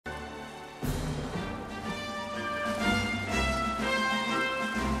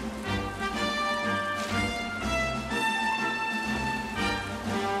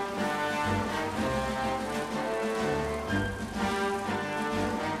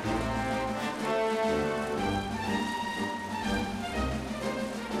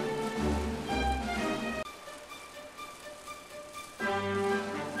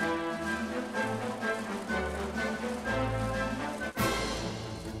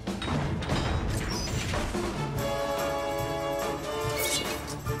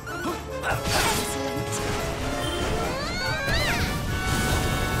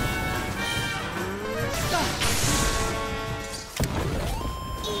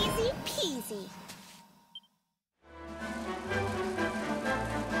peasy.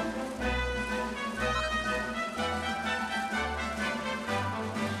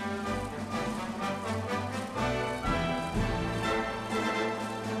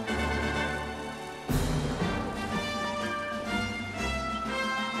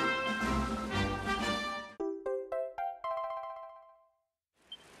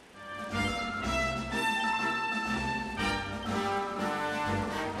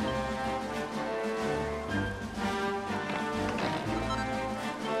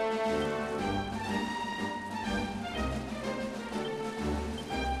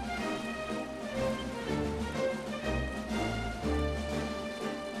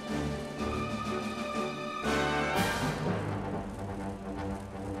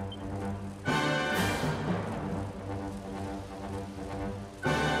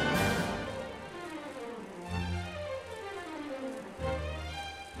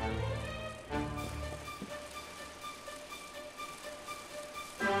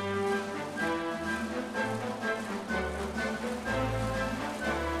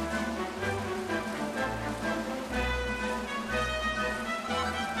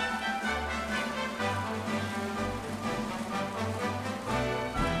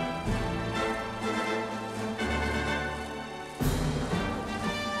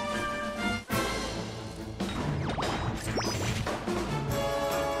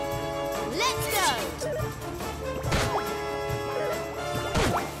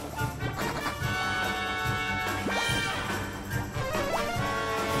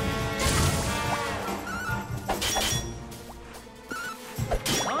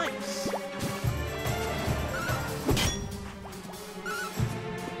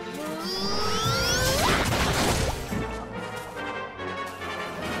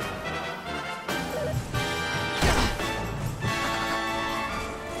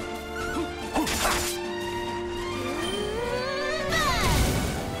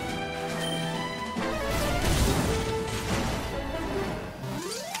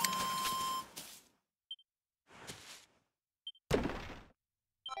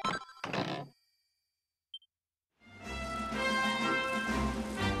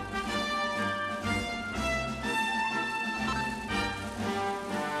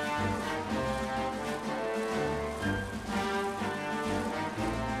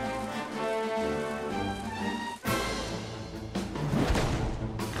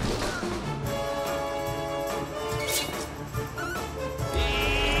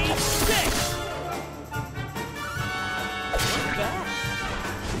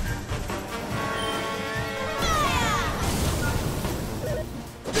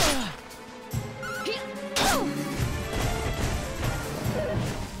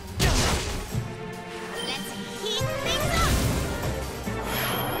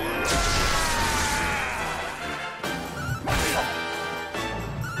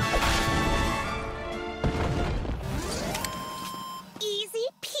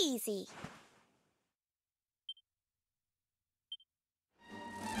 Easy.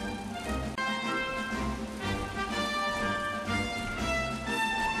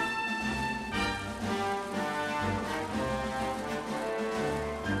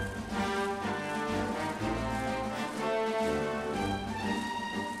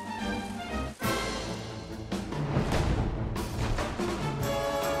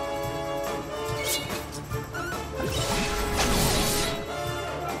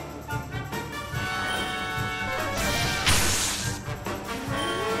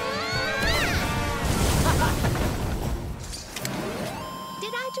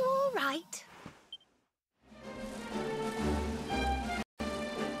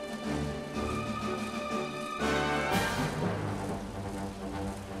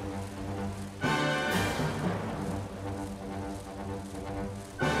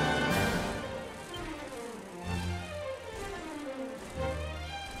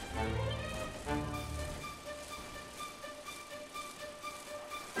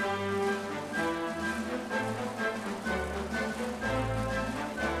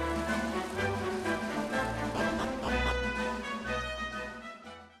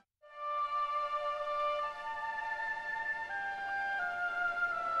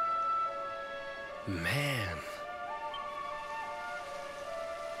 Man.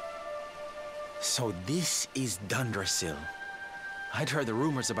 So this is Dundrasil. I'd heard the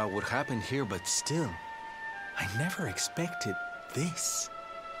rumors about what happened here, but still, I never expected this.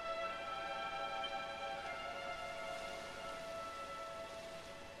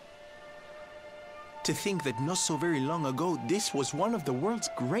 To think that not so very long ago, this was one of the world's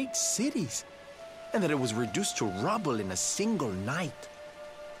great cities, and that it was reduced to rubble in a single night.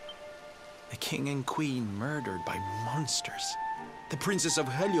 The king and queen murdered by monsters. The princess of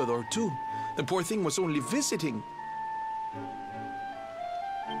Heliodor, too. The poor thing was only visiting.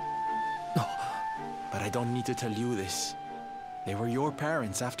 But I don't need to tell you this. They were your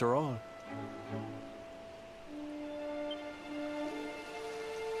parents, after all.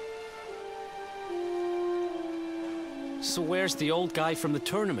 So where's the old guy from the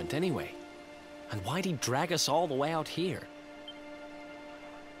tournament, anyway? And why'd he drag us all the way out here?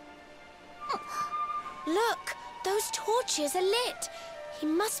 Look, those torches are lit. He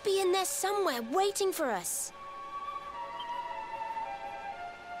must be in there somewhere, waiting for us.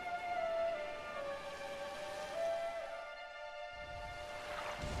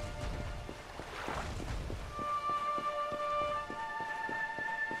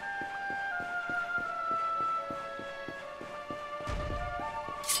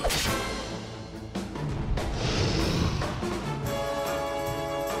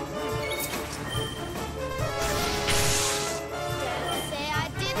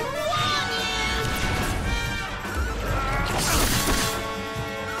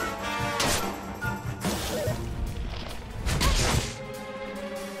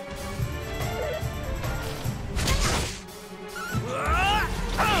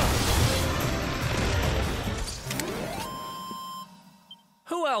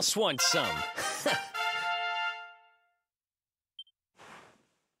 Who else wants some?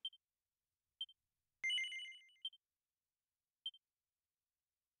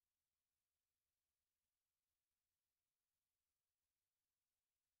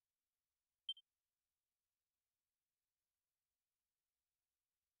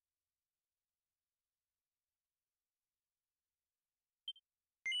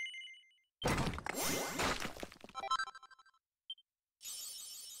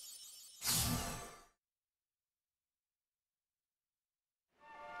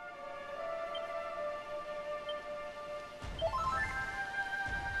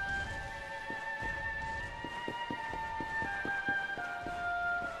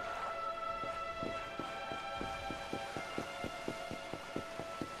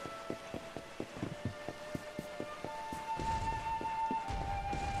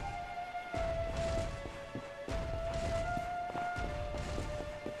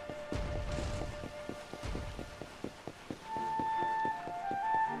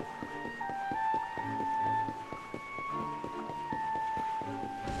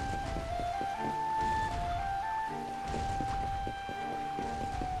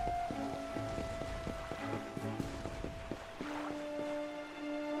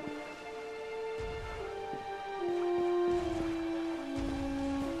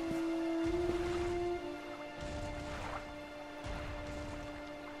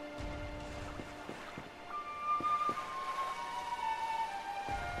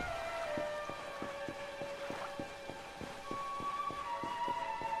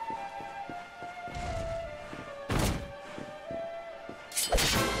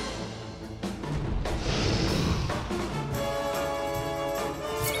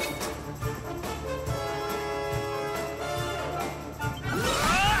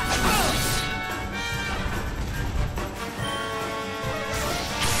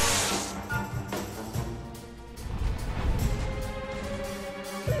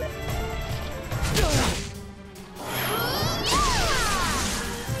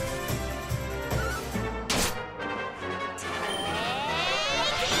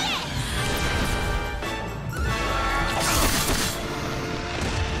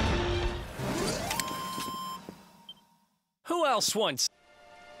 Who else wants?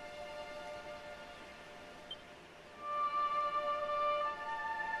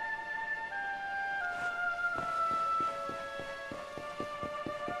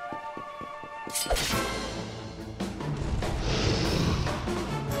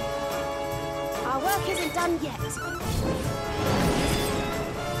 Our work isn't done yet.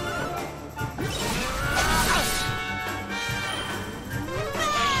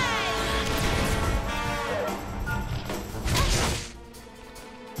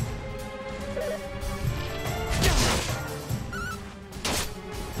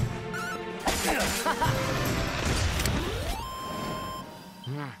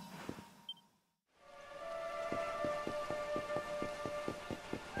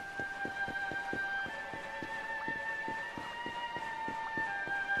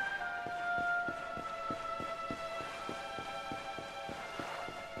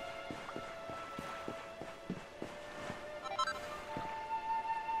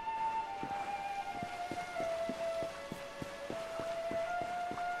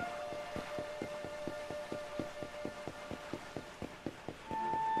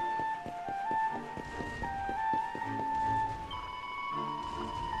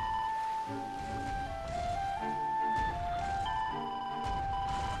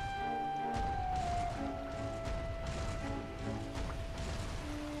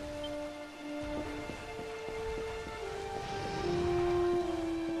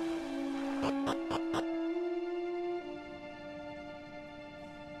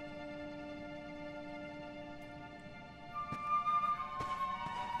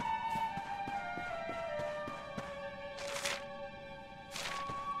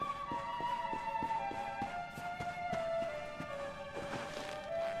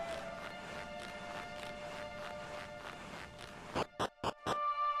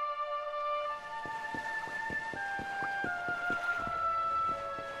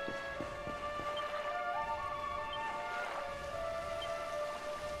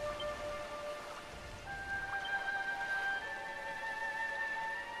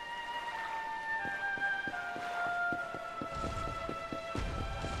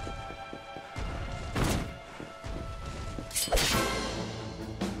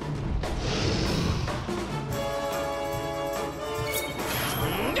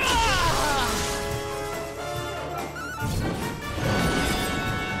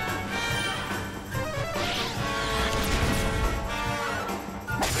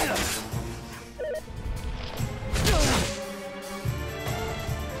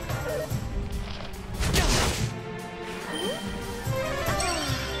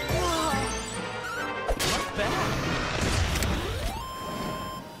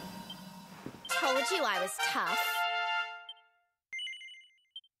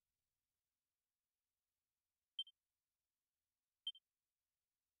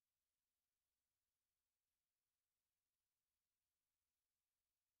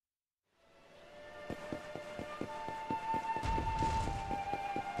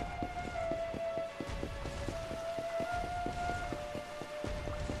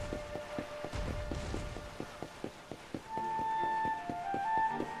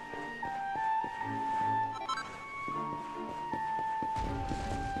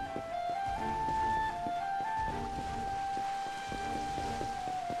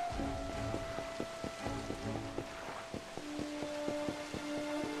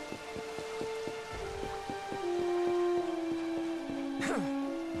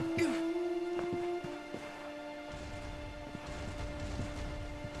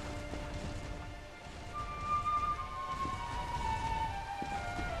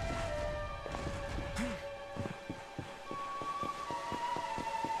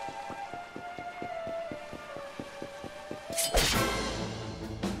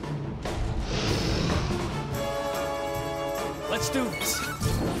 Let's do this.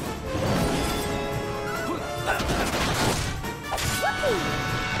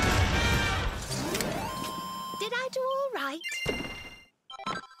 Did I do all right?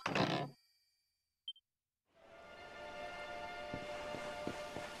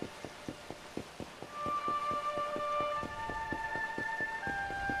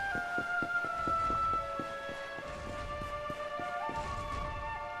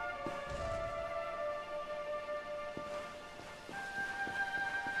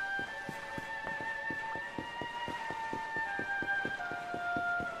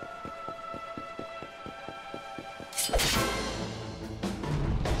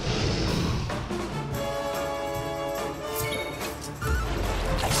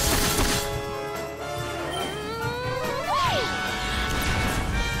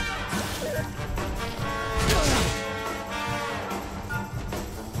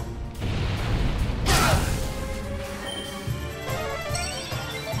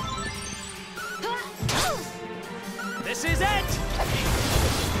 This is it!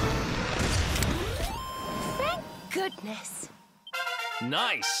 Thank goodness.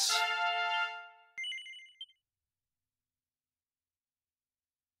 Nice.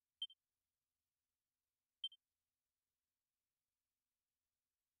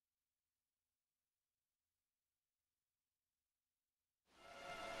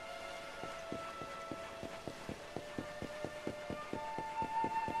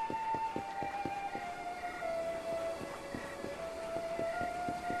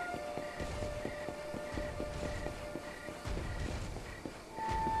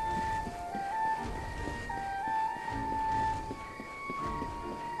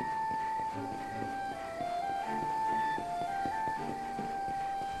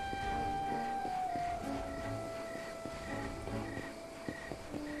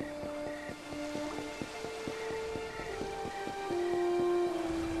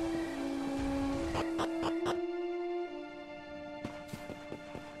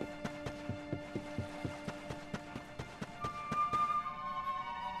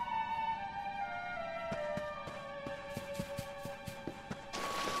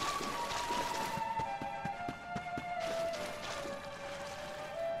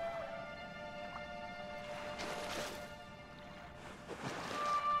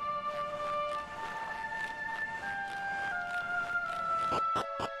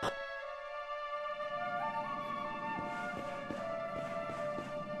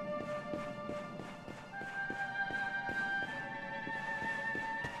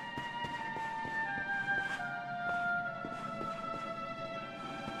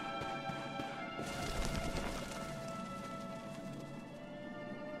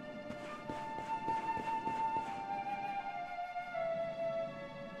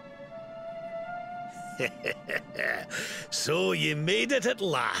 So you made it at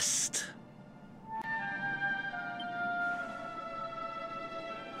last.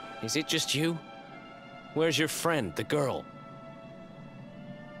 Is it just you? Where's your friend, the girl?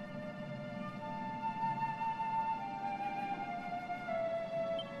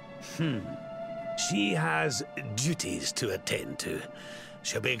 She has duties to attend to.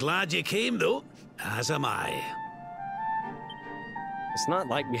 She'll be glad you came, though, as am I. It's not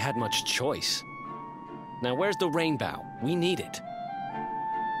like we had much choice. Now where's the rainbow? We need it.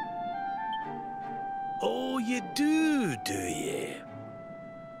 Oh, you do you?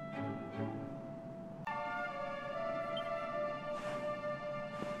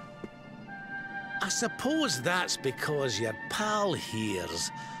 I suppose that's because your pal here's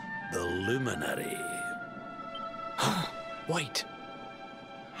the luminary. Wait.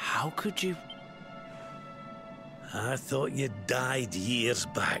 How could you... I thought you died years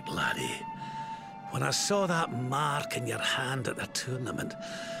back, laddie. When I saw that mark in your hand at the tournament,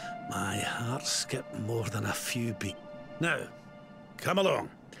 my heart skipped more than a few beats. Now, come along.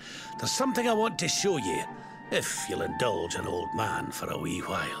 There's something I want to show you, if you'll indulge an old man for a wee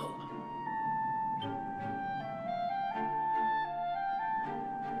while.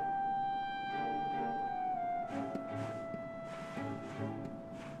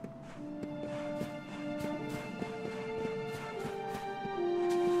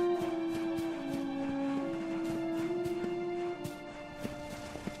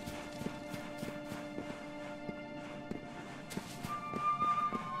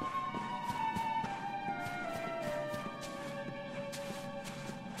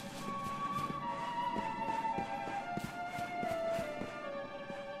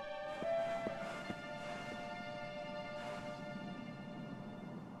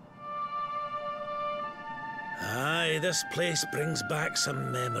 Aye, this place brings back some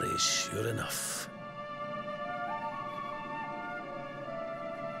memories, sure enough.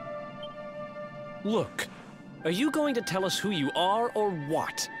 Look, are you going to tell us who you are or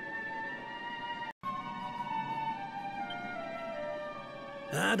what?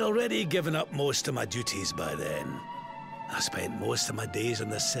 I'd already given up most of my duties by then. I spent most of my days in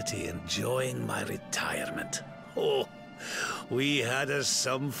the city enjoying my retirement. Oh, we had us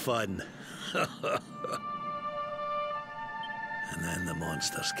some fun. And then the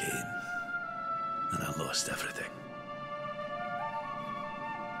monsters came, and I lost everything.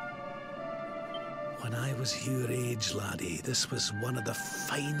 When I was your age, laddie, this was one of the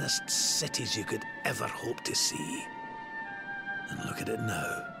finest cities you could ever hope to see. And look at it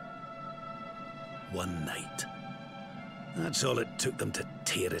now. One night. That's all it took them to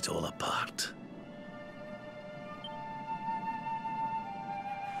tear it all apart.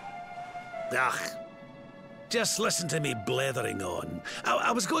 Ugh. Just listen to me blethering on.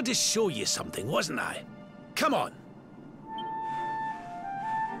 I was going to show you something, wasn't I? Come on.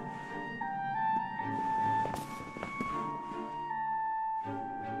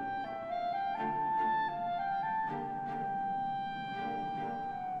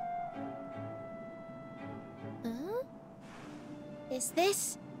 Huh? Is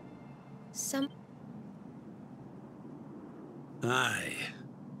this... some... Aye.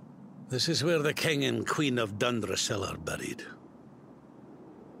 This is where the King and Queen of Dundrasil are buried.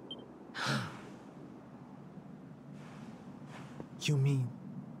 You mean...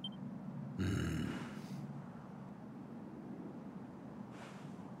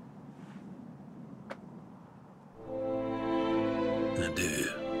 I do.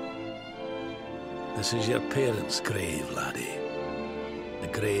 This is your parents' grave, laddie. The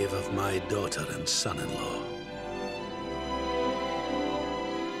grave of my daughter and son-in-law.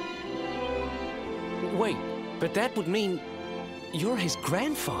 Wait, but that would mean you're his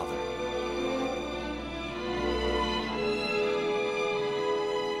grandfather.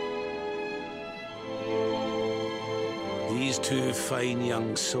 These two fine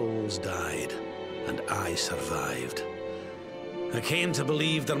young souls died, and I survived. I came to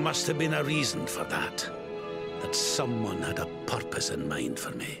believe there must have been a reason for that. That someone had a purpose in mind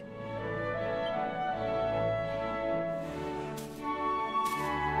for me.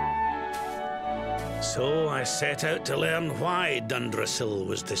 So I set out to learn why Dundrasil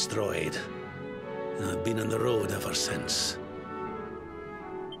was destroyed. And I've been on the road ever since.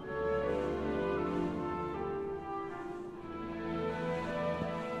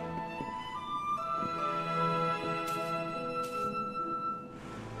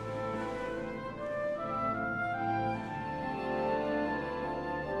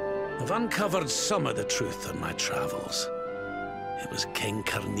 I've uncovered some of the truth on my travels. It was King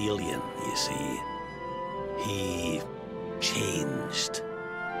Carnelian, you see. He changed.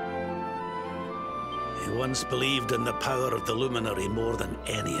 He once believed in the power of the luminary more than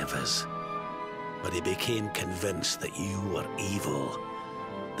any of us. But he became convinced that you were evil,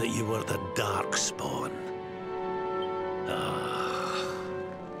 that you were the Darkspawn.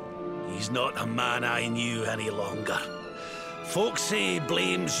 He's not a man I knew any longer. Folks say he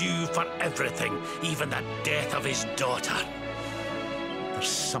blames you for everything, even the death of his daughter. There's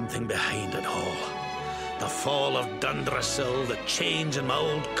something behind it all. The fall of Dundrasil, the change in my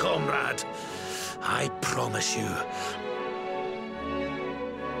old comrade. I promise you.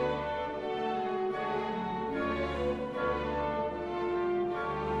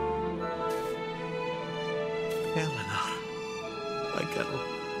 Eleanor, my girl.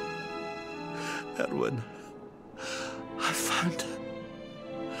 Erwin.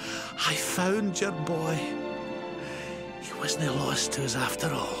 I found your boy. He wasn't lost to us after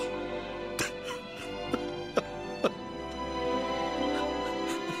all.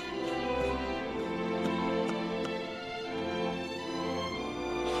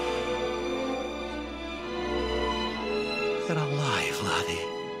 You're alive, laddie.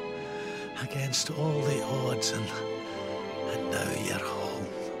 Against all the odds, and now you're home.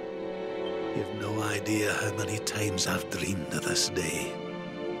 You've no idea how many times I've dreamed of this day.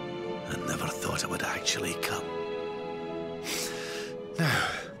 I never thought it would actually come. Now,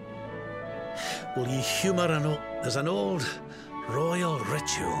 will you humour there's an old royal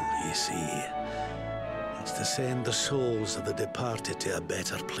ritual, you see. It's to send the souls of the departed to a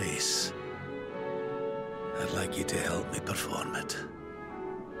better place. I'd like you to help me perform it.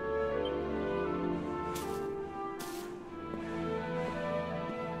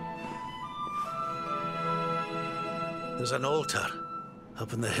 There's an altar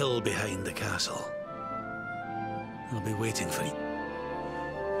up on the hill behind the castle. I'll be waiting for you.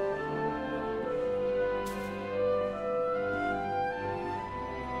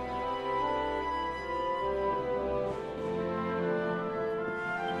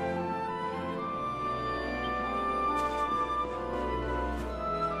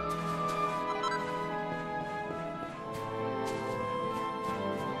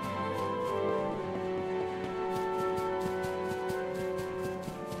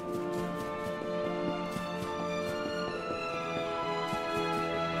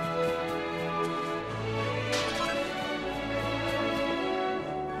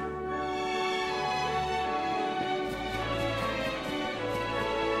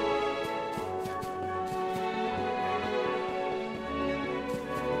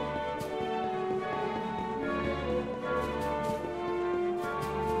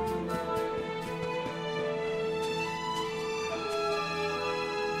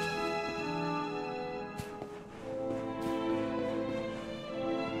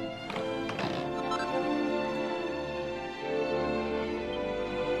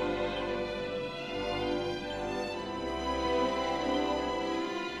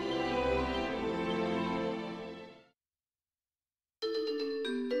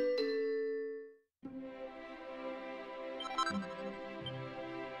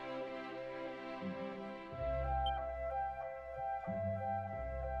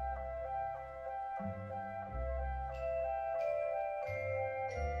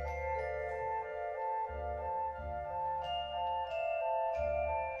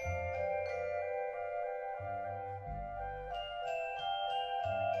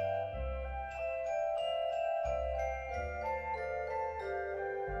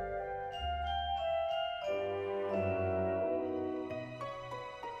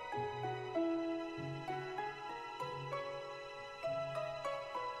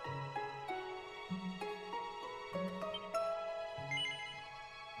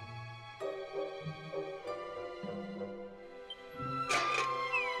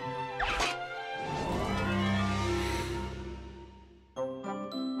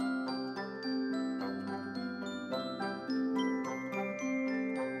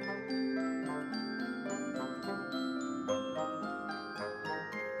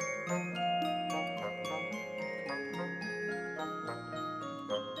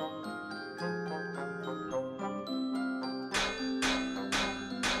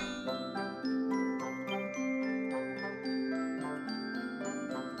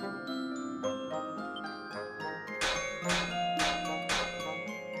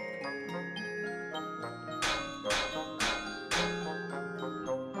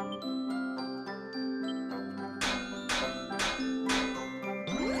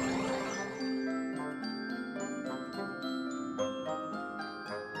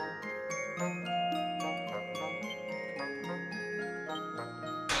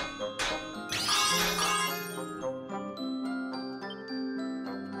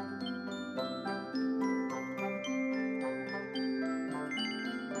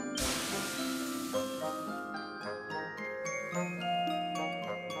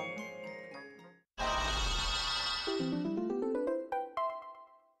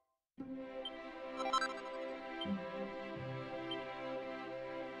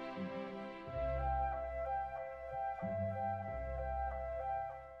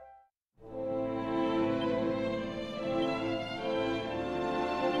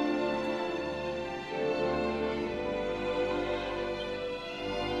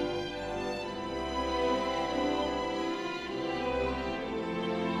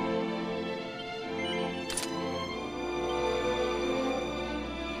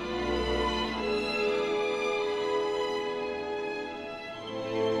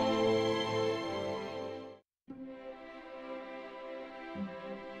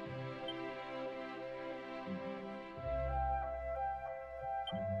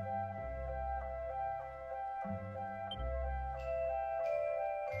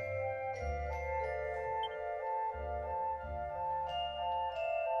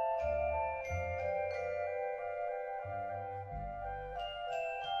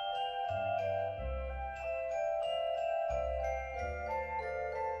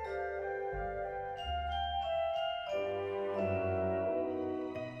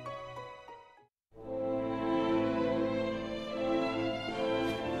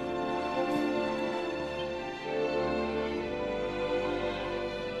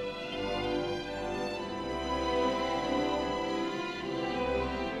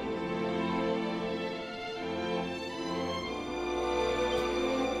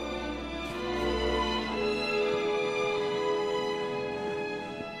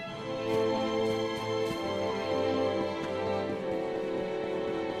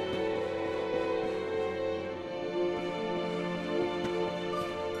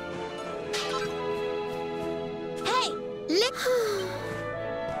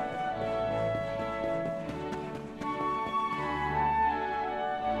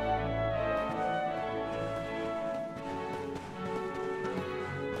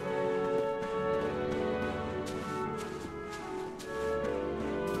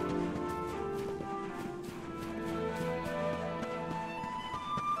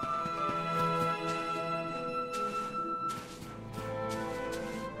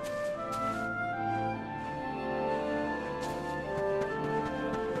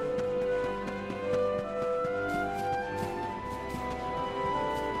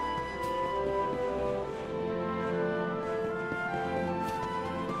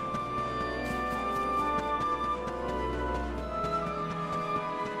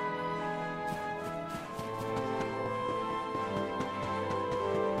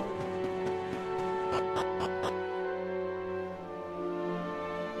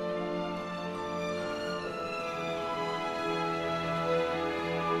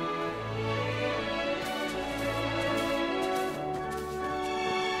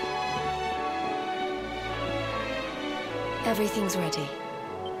 Everything's ready.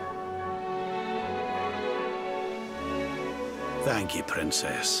 Thank you,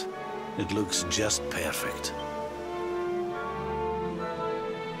 Princess. It looks just perfect.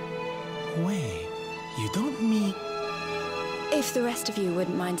 Wait, you don't mean... If the rest of you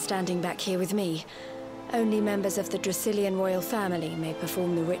wouldn't mind standing back here with me, only members of the Dracilian royal family may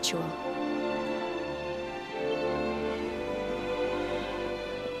perform the ritual.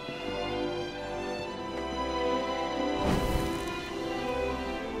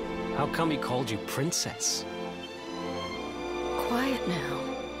 How come he called you princess? Quiet now.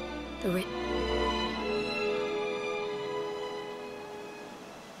 The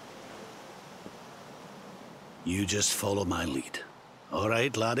You just follow my lead. All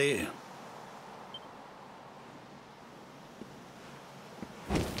right, laddie?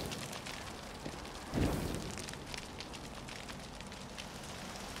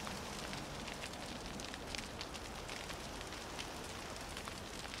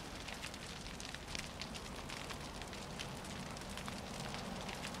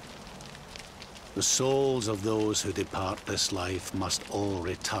 The souls of those who depart this life must all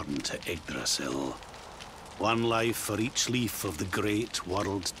return to Yggdrasil. One life for each leaf of the great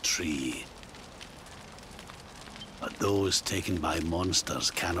world tree. But those taken by monsters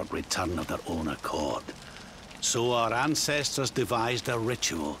cannot return of their own accord. So our ancestors devised a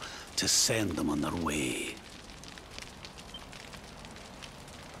ritual to send them on their way.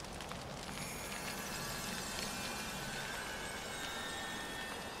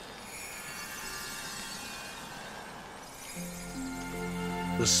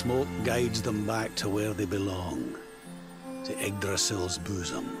 The smoke guides them back to where they belong, to Yggdrasil's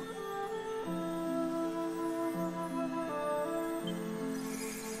bosom.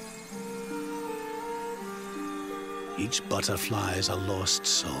 Each butterfly is a lost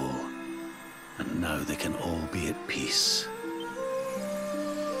soul, and now they can all be at peace.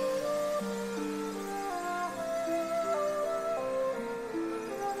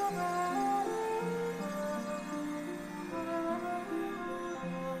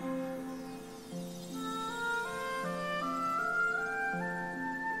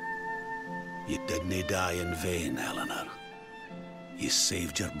 You didn't die in vain, Eleanor. You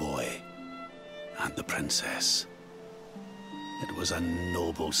saved your boy, and the princess. It was a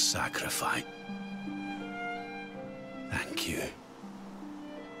noble sacrifice. Thank you,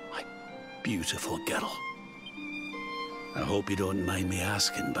 my beautiful girl. I hope you don't mind me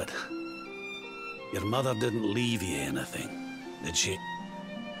asking, but your mother didn't leave you anything, did she?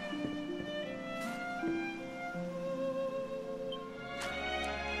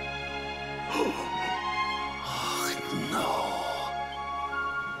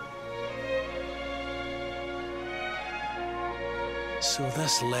 So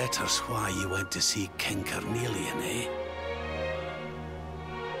this letter's why you went to see King Carnelian, eh?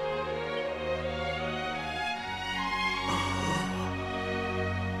 Oh.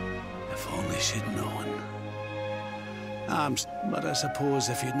 If only she'd known. But I suppose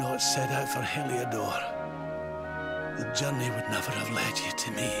if you'd not set out for Heliodor, the journey would never have led you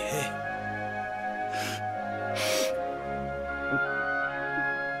to me, eh?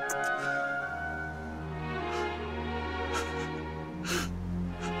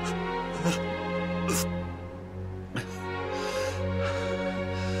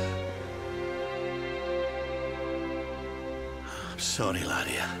 Sorry,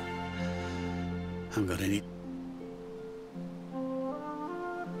 laddie. I'm gonna need...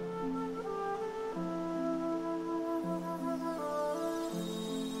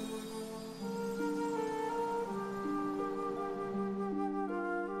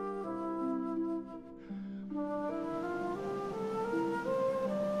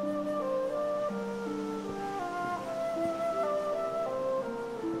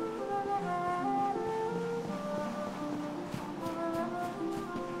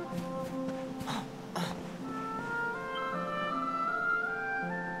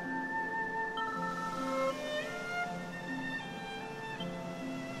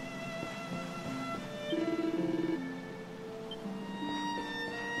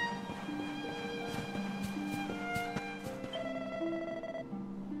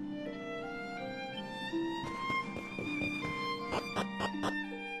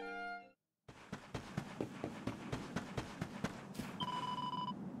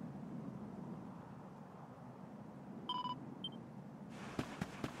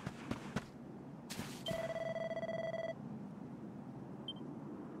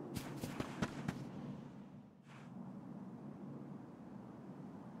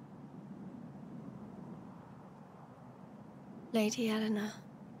 Lady Eleanor.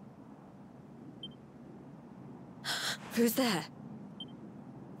 Who's there?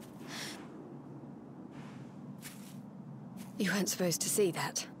 You weren't supposed to see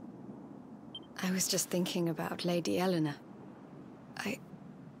that. I was just thinking about Lady Eleanor.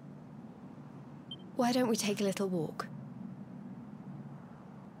 Why don't we take a little walk?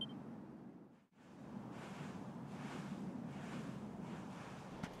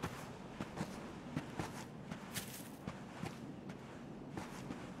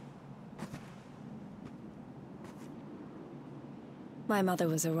 My mother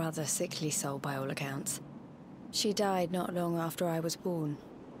was a rather sickly soul by all accounts. She died not long after I was born.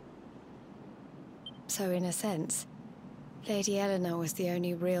 So in a sense, Lady Eleanor was the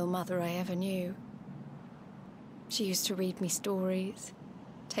only real mother I ever knew. She used to read me stories,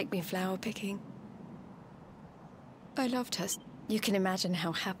 take me flower picking. I loved her. You can imagine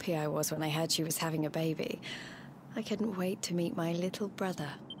how happy I was when I heard she was having a baby. I couldn't wait to meet my little brother.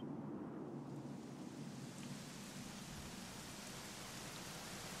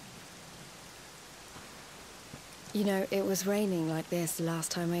 You know, it was raining like this the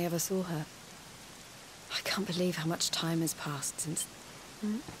last time I ever saw her. I can't believe how much time has passed since...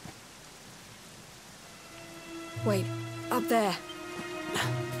 Wait, up there.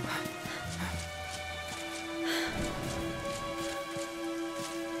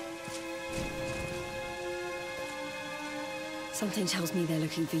 Something tells me they're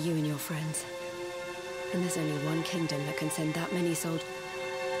looking for you and your friends. And there's only one kingdom that can send that many soldiers.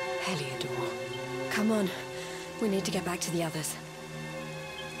 Heliodor. Come on. We need to get back to the others.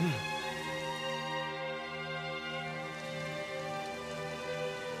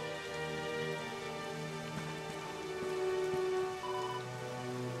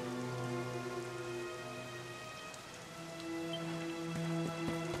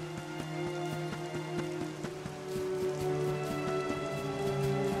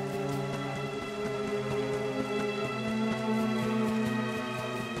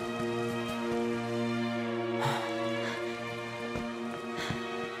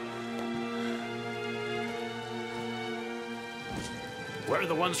 Where are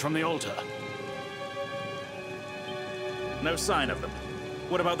the ones from the altar? No sign of them.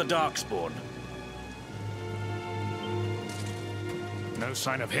 What about the Darkspawn? No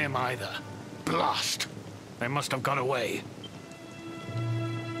sign of him either. Blast! They must have got away.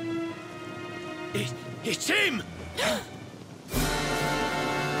 It's him!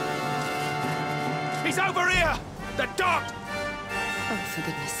 He's over here! The Dark... Oh, for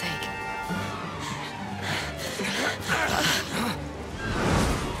goodness sake.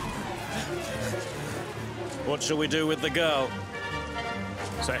 What shall we do with the girl?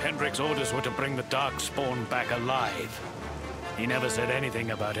 Sir Hendrik's orders were to bring the Darkspawn back alive. He never said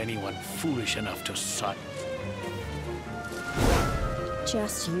anything about anyone foolish enough to suck.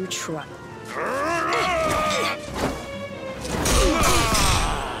 Just you try.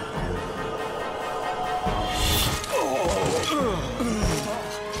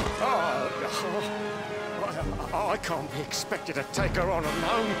 I can't be expected to take her on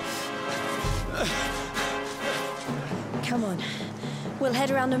alone. Come on. We'll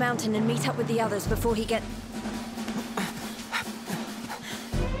head around the mountain and meet up with the others before he gets...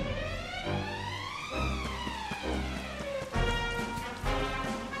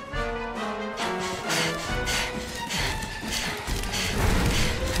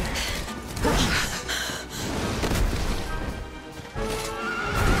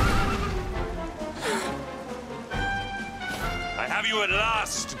 I have you at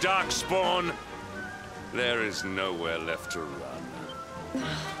last, Darkspawn. There is nowhere left to run.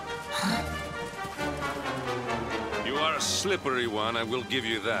 You are a slippery one, I will give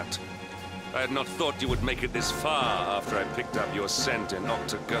you that. I had not thought you would make it this far after I picked up your scent in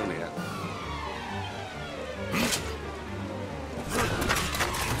Octagonia.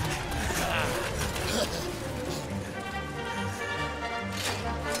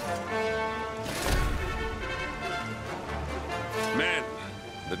 Men,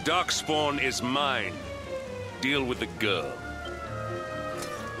 the Darkspawn is mine. Deal with the girl.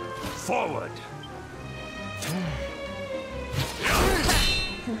 Forward!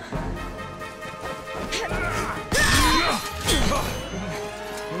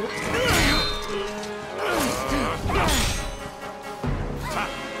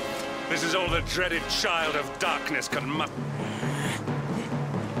 This is all the dreaded child of darkness can mutter.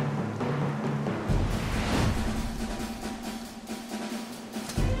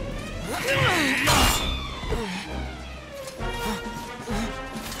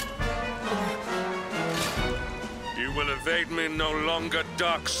 You will evade me no longer,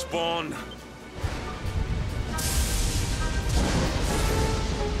 Darkspawn.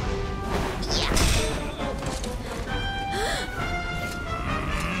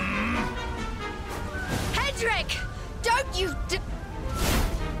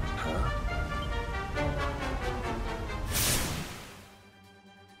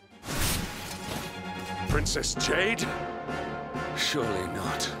 Princess Jade? Surely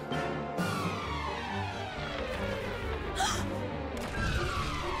not.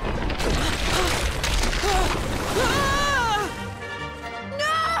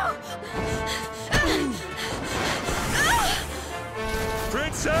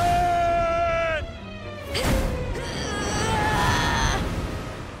 Princess!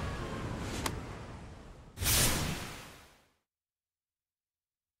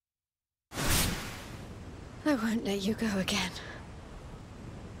 I won't let you go again.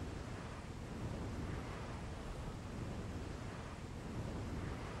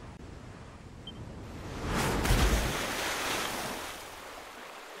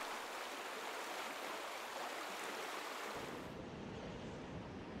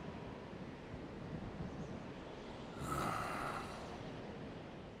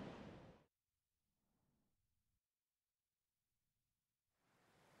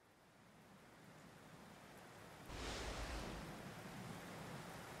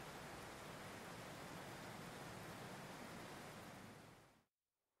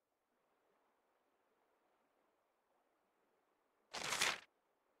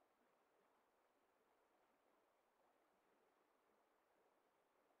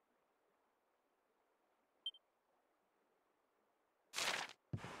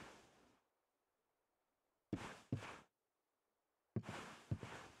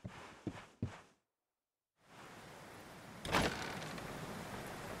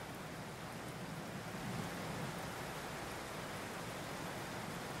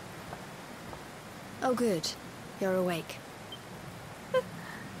 Oh, good. You're awake.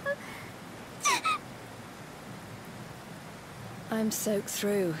 I'm soaked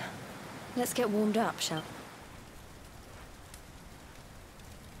through. Let's get warmed up, shall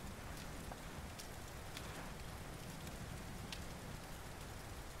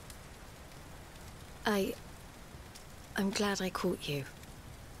we? I'm glad I caught you.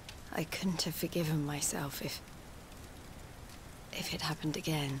 I couldn't have forgiven myself if it happened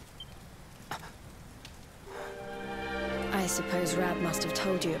again. I suppose Rab must have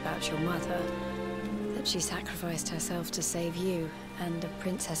told you about your mother, that she sacrificed herself to save you and a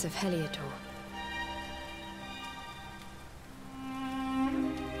princess of Heliodor.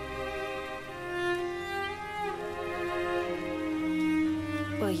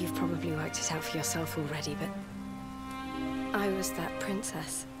 Well, you've probably worked it out for yourself already, but I was that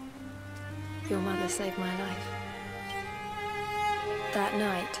princess. Your mother saved my life. That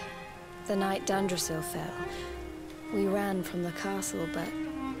night, the night Dundrasil fell, we ran from the castle, but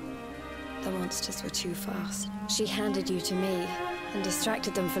the monsters were too fast. She handed you to me and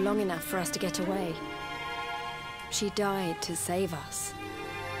distracted them for long enough for us to get away. She died to save us.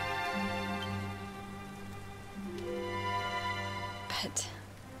 But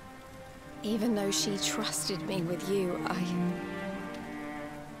even though she trusted me with you,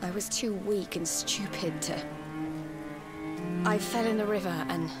 I was too weak and stupid to... I fell in the river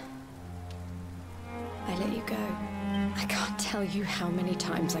and I let you go. I can't tell you how many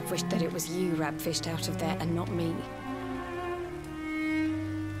times I've wished that it was you Rab fished out of there and not me.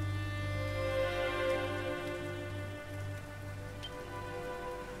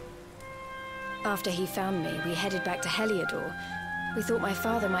 After he found me, we headed back to Heliodor. We thought my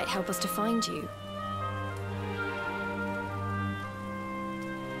father might help us to find you.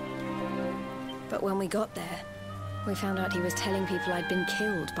 But when we got there, we found out he was telling people I'd been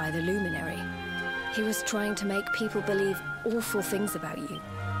killed by the Luminary. He was trying to make people believe awful things about you.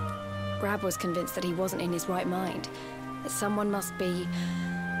 Rab was convinced that he wasn't in his right mind, that someone must be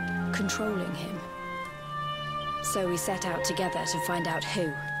controlling him. So we set out together to find out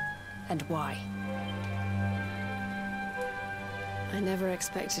who and why. I never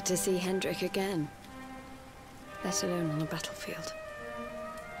expected to see Hendrik again, let alone on a battlefield.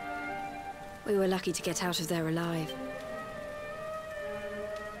 We were lucky to get out of there alive.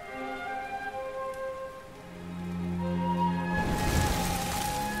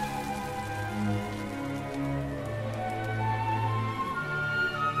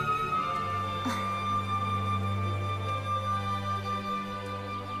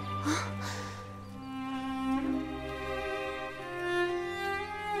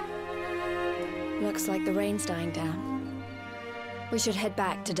 Looks like the rain's dying down. We should head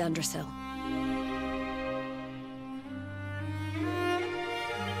back to Dundrasil.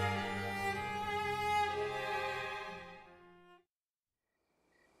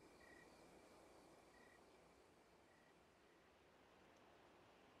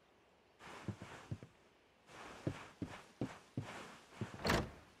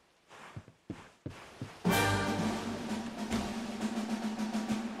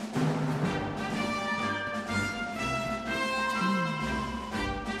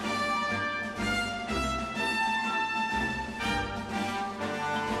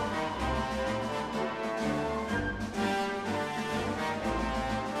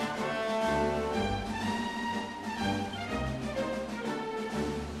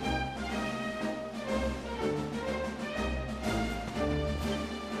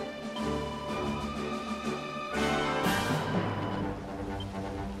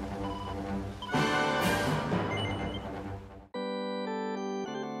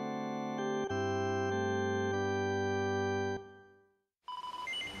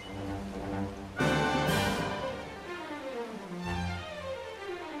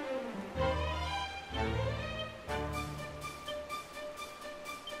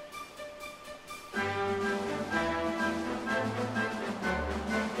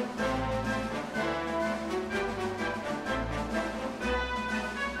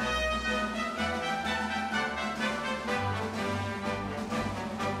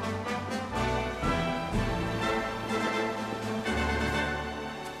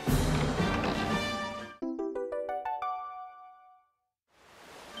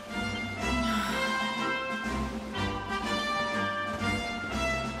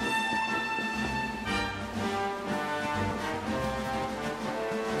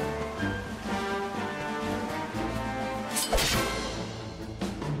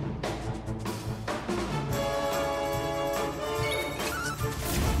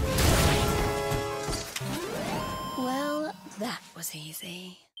 That's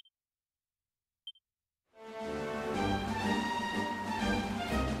easy.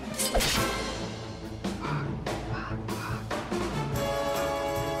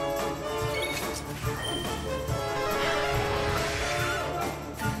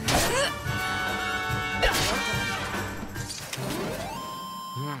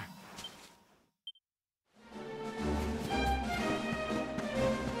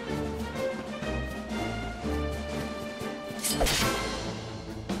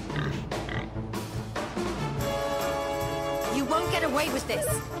 You won't get away with this.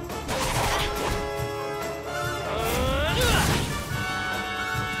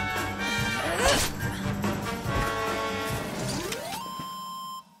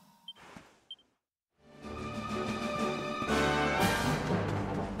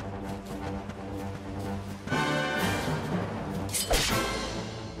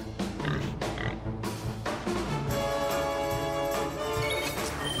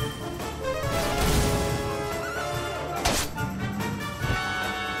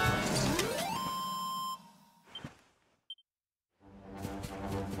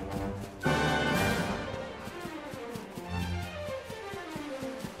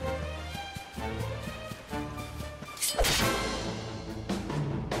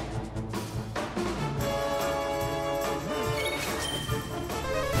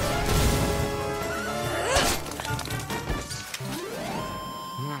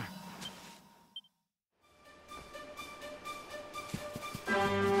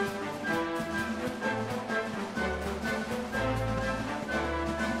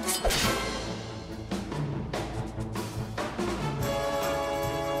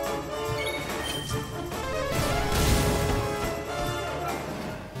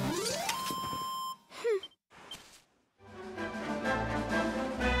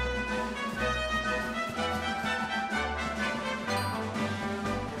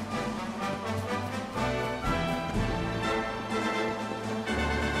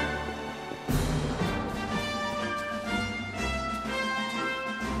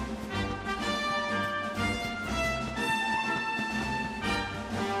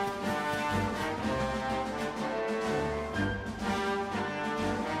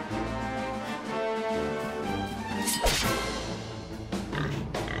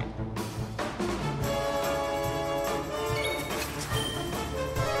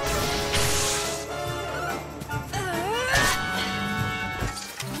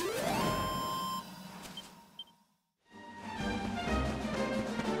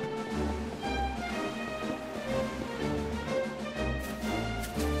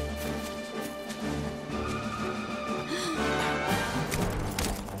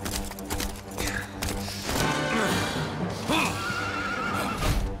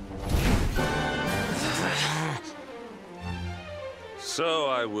 So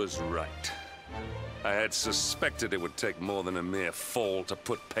I was right. I had suspected it would take more than a mere fall to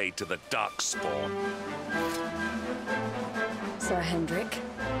put paid to the Darkspawn. Sir Hendrik?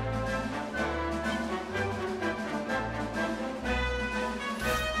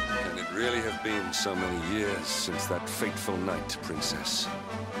 Can it really have been so many years since that fateful night, Princess?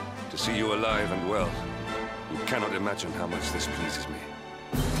 To see you alive and well, you cannot imagine how much this pleases me.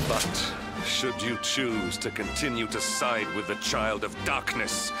 But should you choose to continue to side with the Child of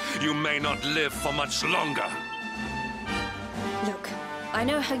Darkness, you may not live for much longer. Look, I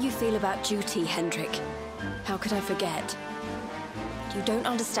know how you feel about duty, Hendrik. How could I forget? You don't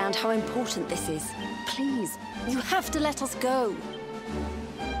understand how important this is. Please, you have to let us go.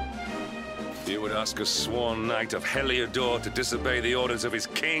 You would ask a sworn knight of Heliodor to disobey the orders of his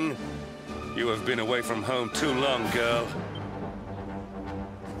king? You have been away from home too long, girl.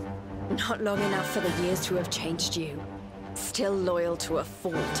 Not long enough for the years to have changed you. Still loyal to a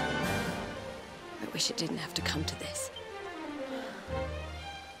fault. I wish it didn't have to come to this.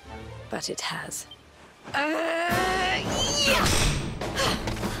 But it has.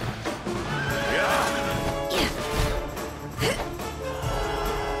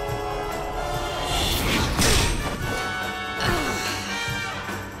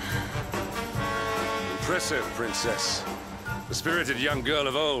 Impressive, Princess. The spirited young girl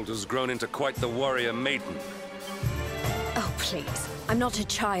of old has grown into quite the warrior maiden. Oh, please. I'm not a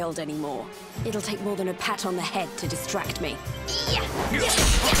child anymore. It'll take more than a pat on the head to distract me.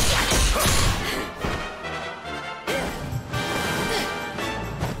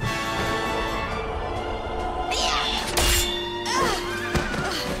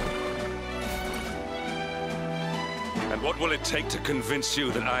 What will it take to convince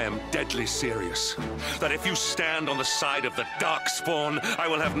you that I am deadly serious? That if you stand on the side of the Darkspawn, I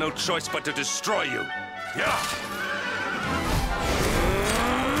will have no choice but to destroy you? Yeah!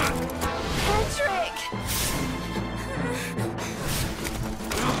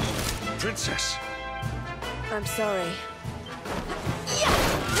 Princess! I'm sorry.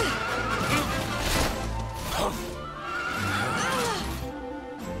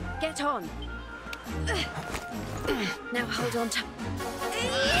 Get on. Now hold on to...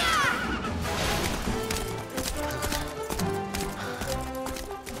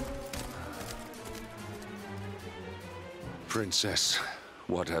 Princess,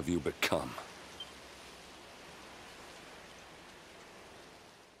 what have you become?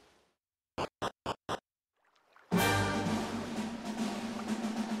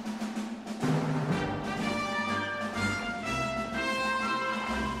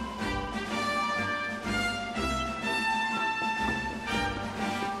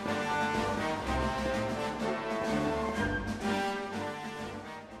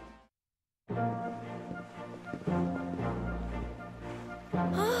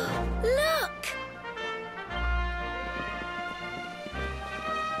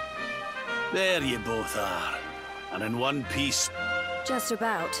 There you both are. And in one piece. Just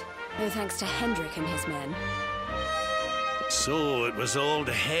about. No thanks to Hendrik and his men. So it was old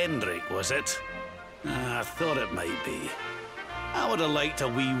Hendrik, was it? I thought it might be. I would have liked a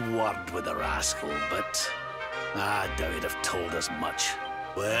wee word with the rascal, but I doubt he'd have told us much.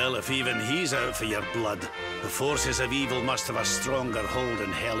 Well, if even he's out for your blood, the forces of evil must have a stronger hold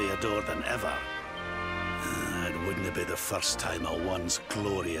in Heliodor than ever. It wouldn't be the first time a once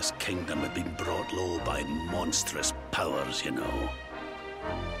glorious kingdom had been brought low by monstrous powers, you know.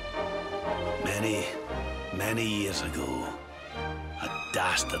 Many years ago, a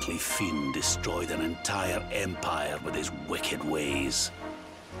dastardly fiend destroyed an entire empire with his wicked ways.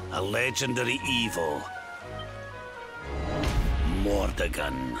 A legendary evil,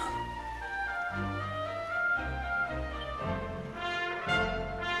 Mordegon.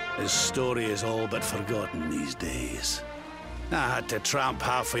 His story is all but forgotten these days. I had to tramp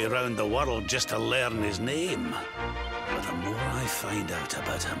halfway around the world just to learn his name. But the more I find out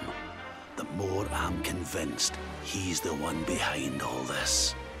about him, the more I'm convinced he's the one behind all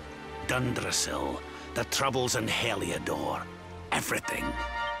this. Dundrasil, the troubles in Heliodor, everything.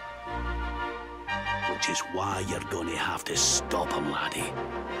 Which is why you're going to have to stop him, laddie.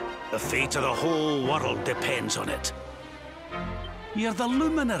 The fate of the whole world depends on it. You're the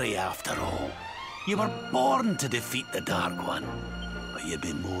luminary, after all. You were born to defeat the Dark One. But you'd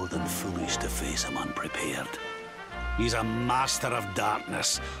be more than foolish to face him unprepared. He's a master of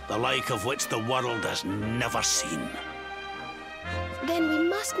darkness, the like of which the world has never seen. Then we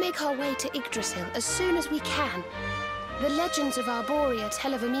must make our way to Yggdrasil as soon as we can. The legends of Arborea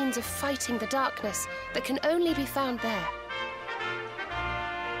tell of a means of fighting the darkness that can only be found there.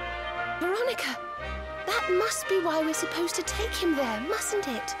 Veronica! That must be why we're supposed to take him there, mustn't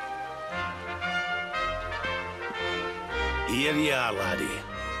it? Here you are, laddie.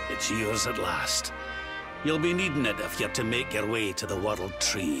 It's yours at last. You'll be needing it if you're to make your way to the World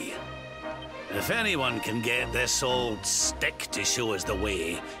Tree. If anyone can get this old stick to show us the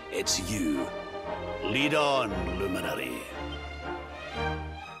way, it's you. Lead on, Luminary.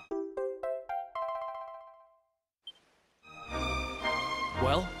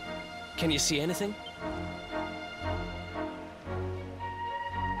 Well, can you see anything?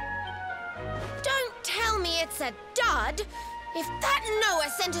 Don't tell me it's a dud! If that Noah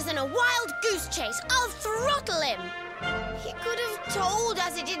sent us in a wild goose chase, I'll throttle him! He could have told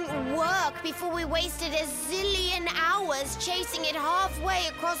us it didn't work before we wasted a zillion hours chasing it halfway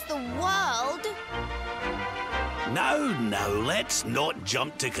across the world. Now, let's not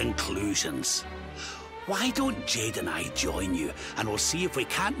jump to conclusions. Why don't Jade and I join you, and we'll see if we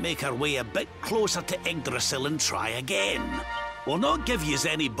can't make our way a bit closer to Yggdrasil and try again. We'll not give yous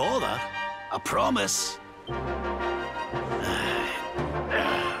any bother, I promise.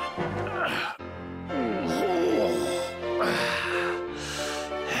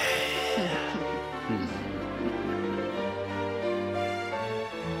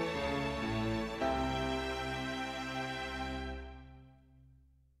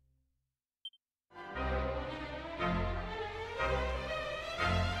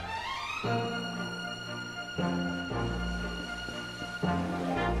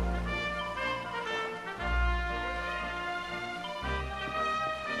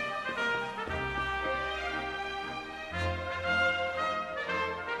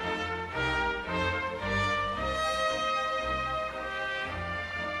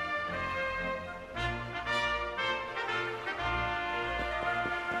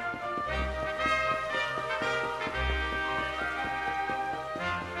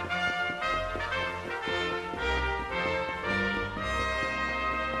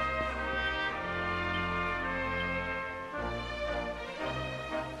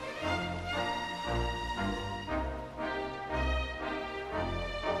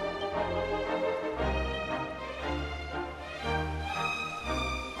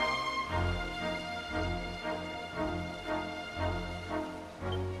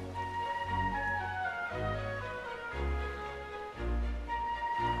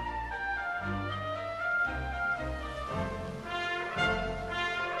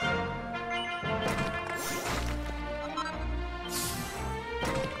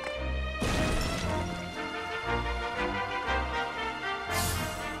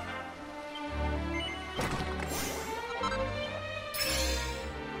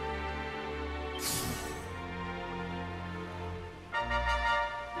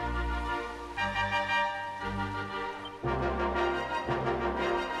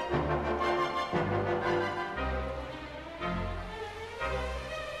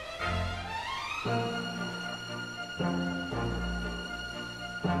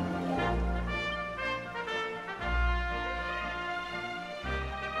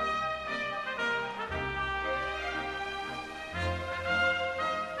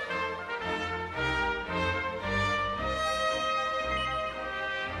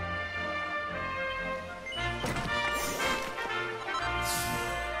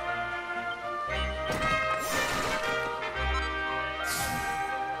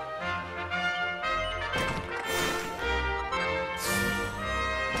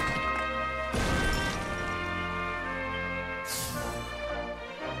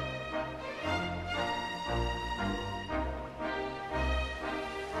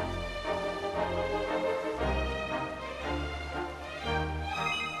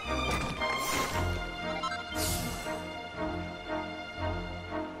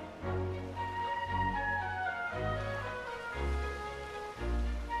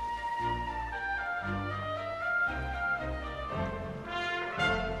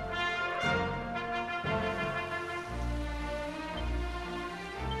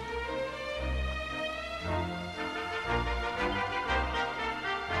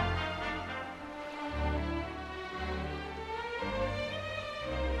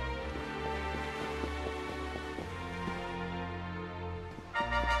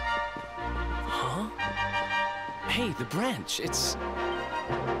 Hey, the branch, it's...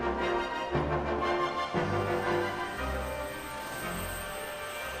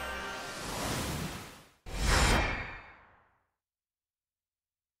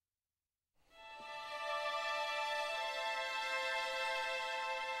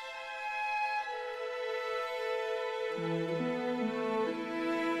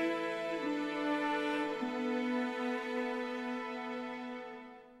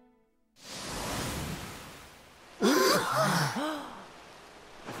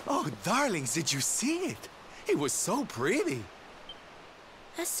 Oh, darlings, did you see it? It was so pretty.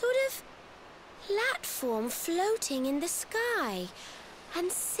 A sort of platform floating in the sky,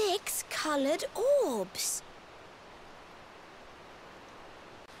 and 6 colored orbs.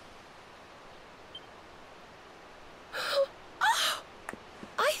 Oh,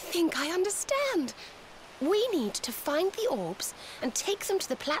 I think I understand. We need to find the orbs and take them to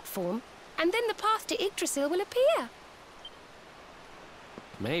the platform, and then the path to Yggdrasil will appear.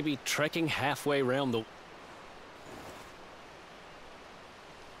 Maybe trekking halfway around the...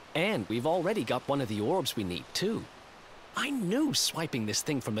 And we've already got one of the orbs we need, too. I knew swiping this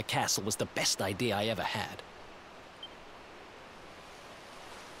thing from the castle was the best idea I ever had.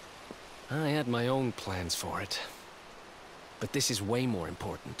 I had my own plans for it. But this is way more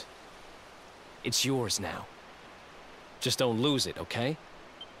important. It's yours now. Just don't lose it, okay?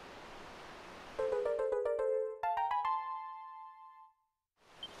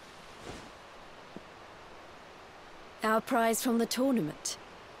 Our prize from the tournament.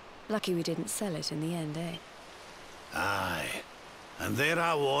 Lucky we didn't sell it in the end, eh? Aye. And there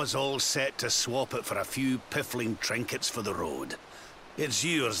I was, all set to swap it for a few piffling trinkets for the road. It's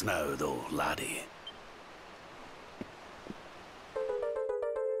yours now, though, laddie.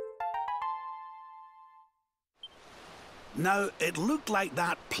 Now, it looked like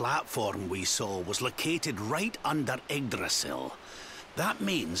that platform we saw was located right under Yggdrasil. That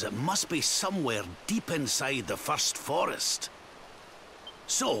means it must be somewhere deep inside the first forest.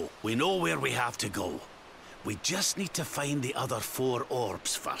 So, we know where we have to go. We just need to find the other 4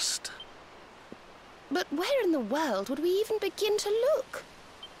 orbs first. But where in the world would we even begin to look?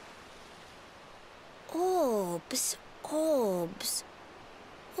 Orbs, orbs.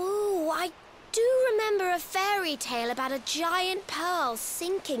 Oh, I do remember a fairy tale about a giant pearl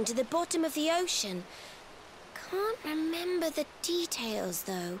sinking to the bottom of the ocean. Can't remember the details,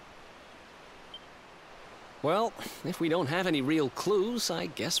 though. Well, if we don't have any real clues, I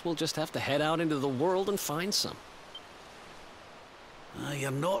guess we'll just have to head out into the world and find some. You're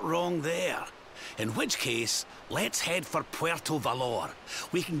not wrong there. In which case, let's head for Puerto Valor.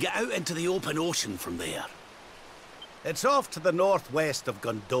 We can get out into the open ocean from there. It's off to the northwest of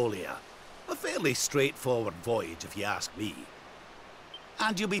Gondolia. A fairly straightforward voyage, if you ask me.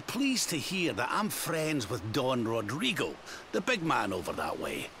 And you'll be pleased to hear that I'm friends with Don Rodrigo, the big man over that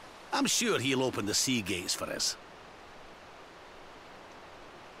way. I'm sure he'll open the sea gates for us.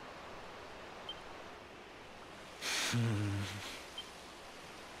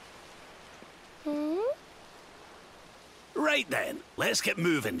 Right then, let's get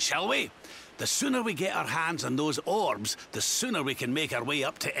moving, shall we? The sooner we get our hands on those orbs, the sooner we can make our way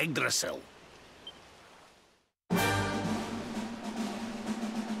up to Yggdrasil.